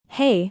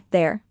Hey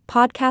there,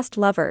 podcast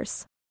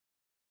lovers.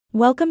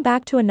 Welcome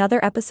back to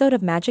another episode of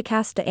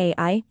Magicasta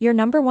AI, your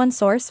number one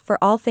source for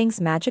all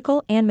things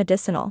magical and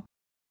medicinal.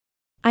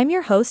 I'm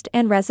your host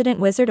and resident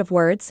wizard of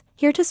words,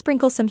 here to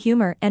sprinkle some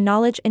humor and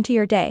knowledge into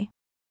your day.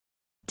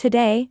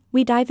 Today,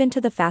 we dive into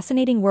the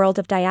fascinating world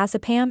of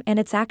diazepam and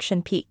its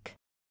action peak.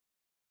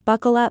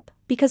 Buckle up,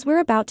 because we're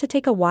about to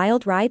take a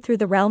wild ride through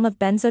the realm of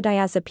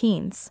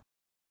benzodiazepines.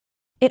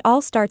 It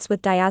all starts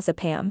with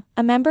diazepam,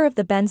 a member of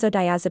the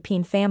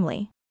benzodiazepine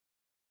family.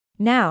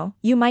 Now,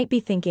 you might be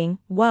thinking,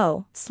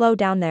 whoa, slow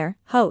down there,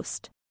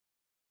 host.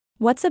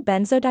 What's a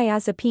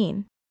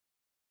benzodiazepine?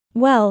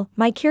 Well,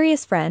 my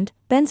curious friend,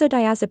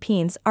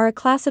 benzodiazepines are a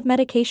class of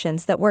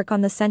medications that work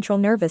on the central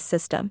nervous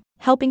system,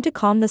 helping to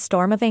calm the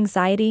storm of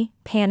anxiety,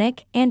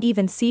 panic, and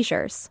even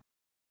seizures.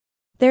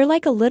 They're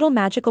like a little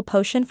magical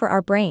potion for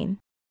our brain.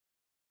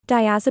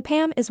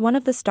 Diazepam is one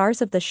of the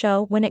stars of the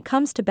show when it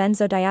comes to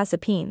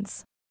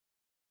benzodiazepines.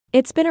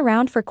 It's been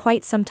around for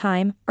quite some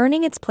time,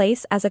 earning its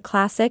place as a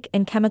classic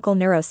in chemical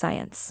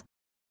neuroscience.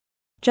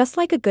 Just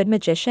like a good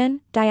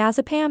magician,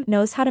 diazepam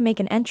knows how to make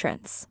an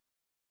entrance.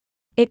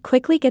 It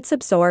quickly gets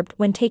absorbed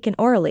when taken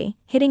orally,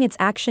 hitting its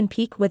action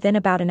peak within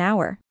about an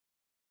hour.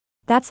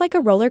 That's like a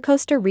roller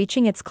coaster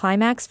reaching its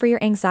climax for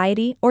your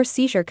anxiety or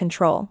seizure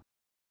control.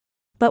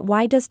 But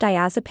why does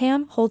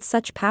diazepam hold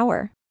such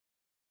power?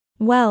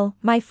 Well,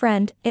 my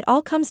friend, it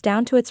all comes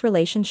down to its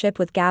relationship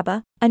with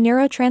GABA, a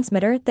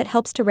neurotransmitter that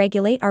helps to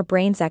regulate our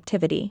brain's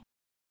activity.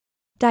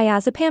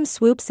 Diazepam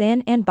swoops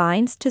in and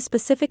binds to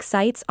specific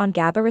sites on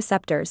GABA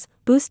receptors,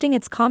 boosting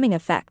its calming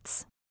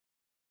effects.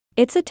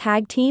 It's a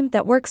tag team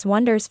that works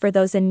wonders for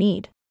those in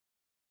need.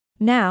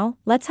 Now,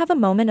 let's have a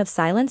moment of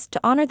silence to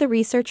honor the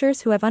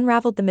researchers who have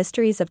unraveled the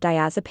mysteries of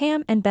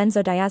diazepam and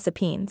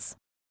benzodiazepines.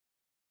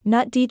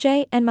 Nut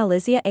DJ and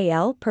Malizia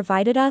AL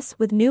provided us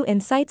with new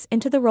insights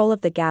into the role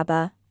of the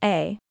GABA,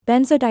 a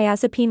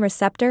benzodiazepine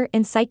receptor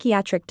in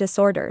psychiatric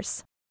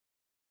disorders.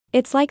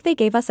 It's like they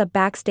gave us a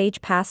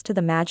backstage pass to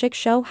the magic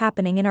show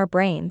happening in our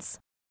brains.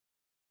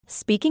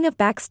 Speaking of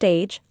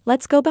backstage,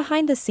 let's go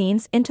behind the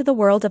scenes into the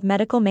world of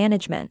medical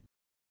management.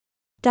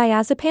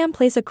 Diazepam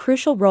plays a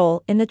crucial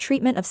role in the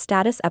treatment of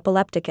status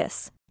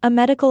epilepticus, a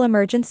medical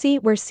emergency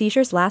where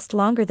seizures last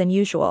longer than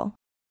usual.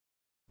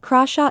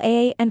 Crawshaw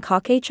AA and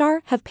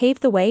COCHR have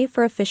paved the way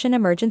for efficient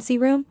emergency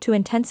room to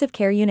intensive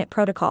care unit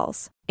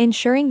protocols,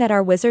 ensuring that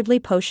our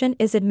wizardly potion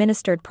is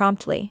administered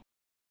promptly.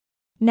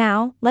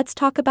 Now, let's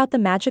talk about the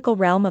magical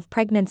realm of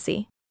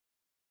pregnancy.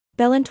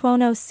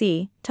 Belentuono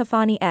C.,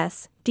 Tafani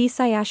S., Di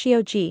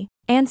Sayashio G.,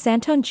 and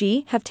Santone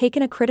G. have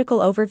taken a critical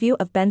overview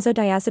of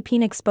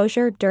benzodiazepine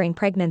exposure during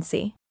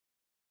pregnancy.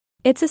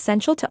 It's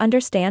essential to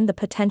understand the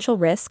potential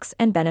risks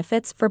and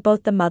benefits for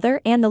both the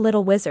mother and the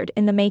little wizard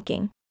in the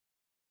making.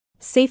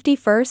 Safety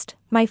first,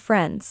 my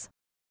friends.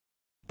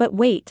 But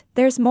wait,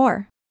 there's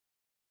more.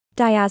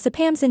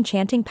 Diazepam's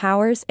enchanting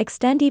powers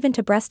extend even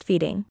to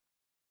breastfeeding.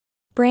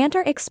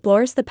 Branter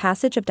explores the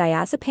passage of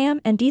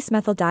diazepam and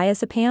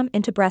desmethyldiazepam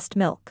into breast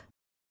milk.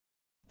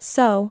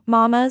 So,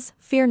 mamas,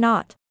 fear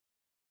not.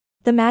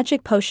 The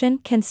magic potion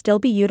can still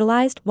be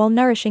utilized while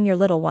nourishing your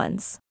little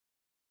ones.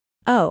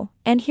 Oh,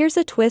 and here's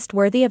a twist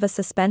worthy of a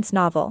suspense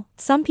novel.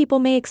 Some people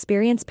may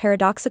experience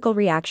paradoxical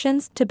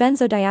reactions to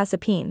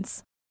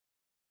benzodiazepines.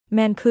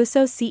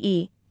 Mancuso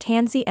CE,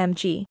 Tanzi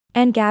MG,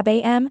 and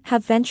GABA M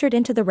have ventured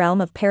into the realm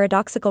of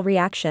paradoxical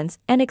reactions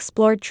and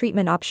explored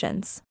treatment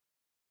options.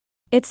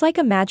 It's like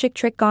a magic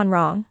trick gone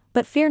wrong,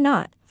 but fear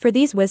not, for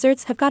these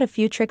wizards have got a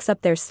few tricks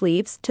up their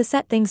sleeves to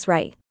set things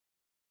right.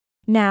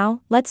 Now,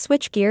 let's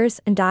switch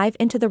gears and dive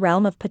into the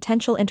realm of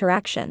potential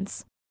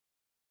interactions.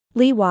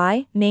 Li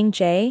Y, Ning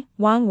J,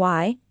 Wang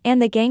Y,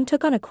 and the gang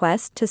took on a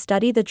quest to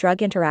study the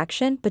drug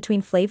interaction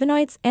between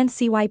flavonoids and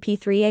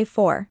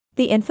CYP3A4,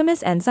 the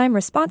infamous enzyme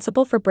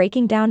responsible for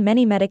breaking down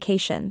many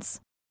medications.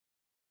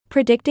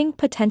 Predicting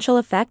potential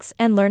effects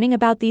and learning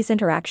about these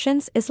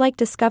interactions is like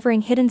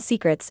discovering hidden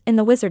secrets in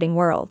the wizarding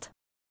world.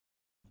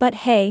 But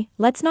hey,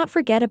 let's not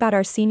forget about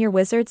our senior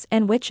wizards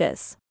and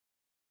witches.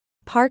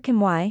 Park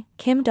M.Y.,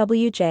 Kim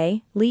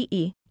W.J., Lee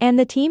E., and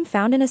the team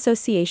found an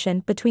association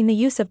between the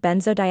use of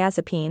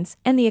benzodiazepines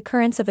and the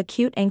occurrence of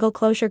acute angle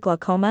closure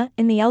glaucoma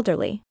in the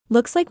elderly.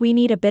 Looks like we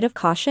need a bit of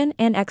caution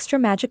and extra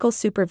magical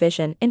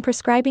supervision in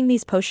prescribing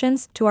these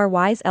potions to our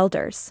wise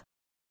elders.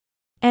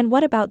 And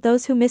what about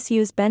those who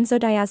misuse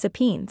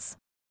benzodiazepines?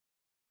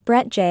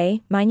 Brett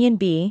J., Minyan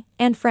B.,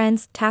 and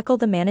friends tackle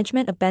the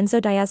management of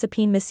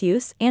benzodiazepine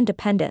misuse and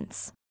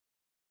dependence.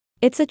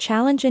 It's a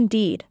challenge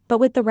indeed, but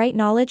with the right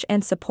knowledge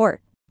and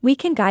support, we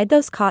can guide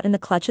those caught in the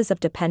clutches of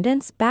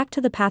dependence back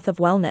to the path of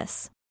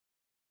wellness.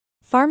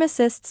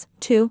 Pharmacists,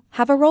 too,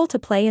 have a role to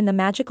play in the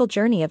magical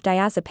journey of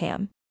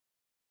diazepam.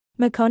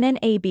 McConan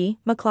A.B.,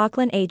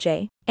 McLaughlin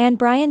A.J., and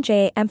Brian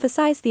J.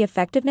 emphasize the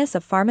effectiveness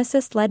of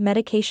pharmacist-led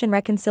medication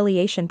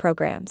reconciliation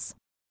programs.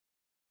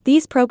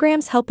 These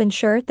programs help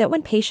ensure that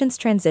when patients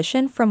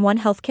transition from one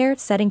healthcare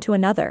setting to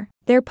another,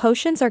 their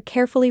potions are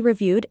carefully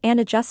reviewed and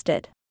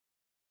adjusted.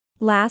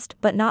 Last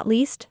but not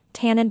least,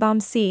 Tannenbaum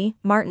C.,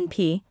 Martin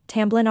P.,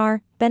 Tamblyn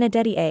R.,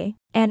 Benedetti A.,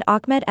 and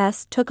Ahmed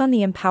S. took on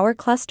the Empower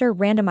Cluster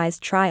randomized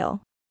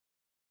trial.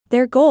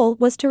 Their goal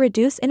was to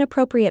reduce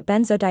inappropriate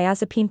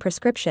benzodiazepine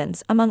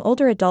prescriptions among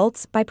older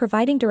adults by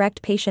providing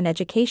direct patient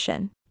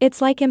education.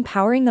 It's like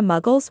empowering the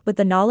muggles with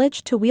the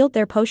knowledge to wield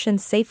their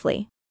potions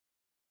safely.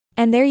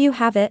 And there you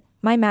have it,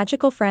 my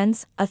magical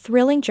friends, a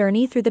thrilling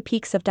journey through the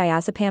peaks of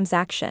diazepam's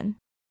action.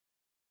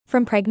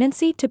 From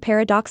pregnancy to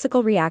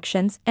paradoxical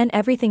reactions and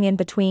everything in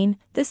between,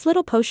 this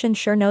little potion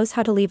sure knows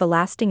how to leave a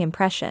lasting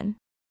impression.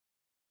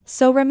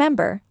 So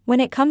remember, when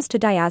it comes to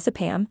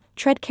diazepam,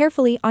 tread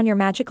carefully on your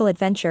magical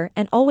adventure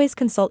and always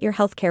consult your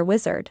healthcare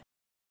wizard.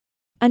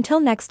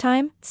 Until next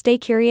time, stay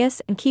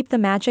curious and keep the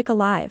magic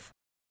alive.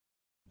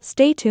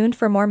 Stay tuned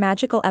for more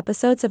magical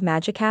episodes of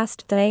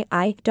Magicast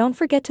AI. Don't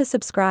forget to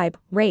subscribe,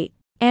 rate,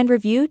 and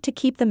review to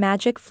keep the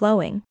magic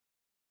flowing.